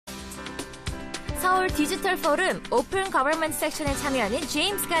서울 디지털 포럼 오픈 거버먼트 섹션에 참여하는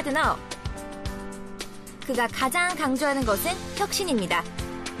제임스가드너. 그가 가장 강조하는 것은 혁신입니다.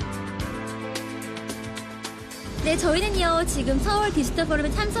 네, 저희는요 지금 서울 디지털 포럼에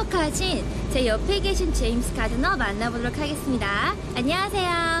참석하신 제 옆에 계신 제임스가드너 만나보도록 하겠습니다.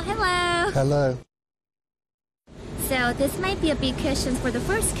 안녕하세요. Hello. Hello. So this might be a big question for the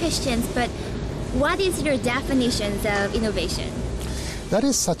first questions, but what is your definitions of innovation? That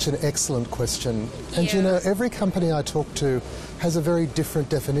is such an excellent question. And you know, every company I talk to has a very different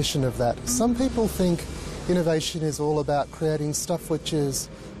definition of that. Some people think innovation is all about creating stuff which is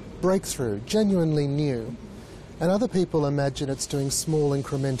breakthrough, genuinely new. And other people imagine it's doing small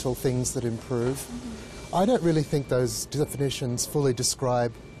incremental things that improve. I don't really think those definitions fully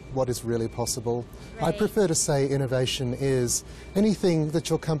describe what is really possible. Right. I prefer to say innovation is anything that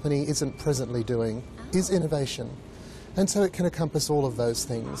your company isn't presently doing is innovation. And so it can encompass all of those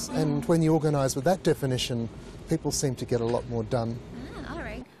things. And when you organise with that definition, people seem to get a lot more done. All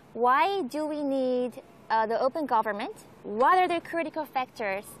right. Why do we need the open government? What are the critical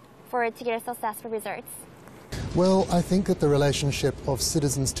factors for it to get successful results? Well, I think that the relationship of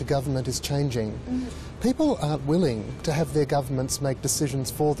citizens to government is changing. People aren't willing to have their governments make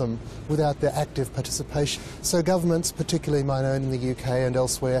decisions for them without their active participation. So governments, particularly mine own in the UK and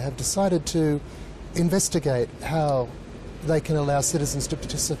elsewhere, have decided to investigate how they can allow citizens to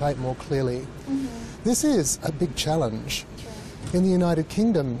participate more clearly. This is a big challenge. In the United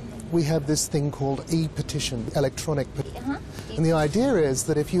Kingdom, we have this thing called e-petition, electronic petition. And the idea is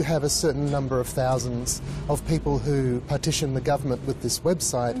that if you have a certain number of thousands of people who petition the government with this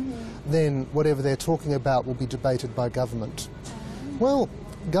website, then whatever they're talking about will be debated by government. Well,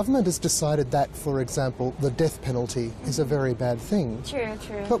 government has decided that, for example, the death penalty is a very bad thing. True,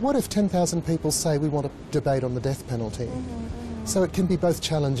 true. But what if 10,000 people say we want to debate on the death penalty? So it can be both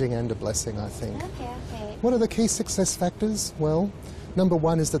challenging and a blessing, I think. Okay. What are the key success factors? Well, number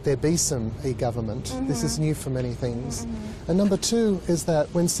one is that there be some e-government. This is new for many things. And number two is that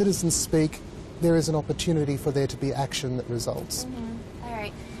when citizens speak, there is an opportunity for there to be action that results. All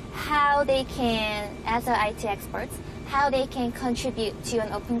right. How they can, as IT experts, how they can contribute to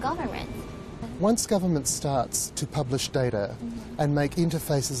an open government? Once government starts to publish data and make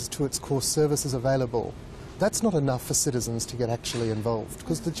interfaces to its core services available, that's not enough for citizens to get actually involved,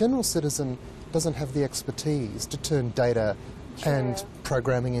 because the general citizen doesn't have the expertise to turn data and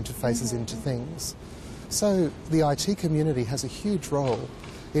programming interfaces into things. So the IT community has a huge role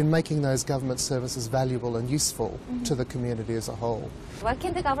in making those government services valuable and useful to the community as a whole. What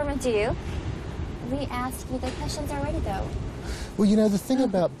can the government do? We asked you the questions already, though. Well, you know, the thing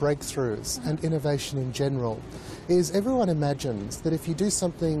about breakthroughs and innovation in general is everyone imagines that if you do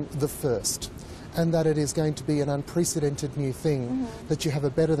something the first, and that it is going to be an unprecedented new thing, that you have a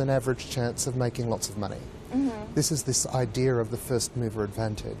better than average chance of making lots of money. This is this idea of the first mover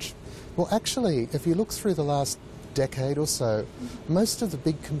advantage. Well, actually, if you look through the last decade or so, most of the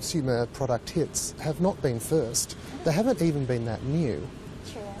big consumer product hits have not been first. They haven't even been that new.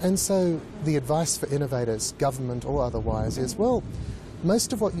 And so the advice for innovators, government or otherwise, is, well,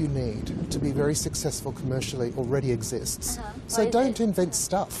 most of what you need to be very successful commercially already exists. So don't invent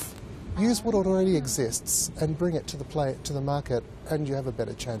stuff. Use what already exists and bring it to the market, and you have a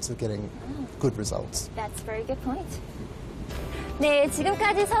better chance of getting good results. That's a very good point. 네,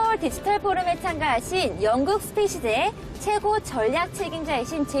 지금까지 서울 디지털 포럼에 참가하신 영국 스페이시대의 최고 전략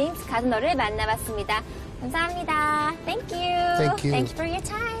책임자이신 제임스 가드너를 만나봤습니다. 감사합니다. Thank you. Thank you. Thank you for your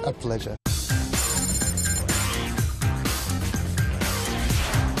time. A pleasure.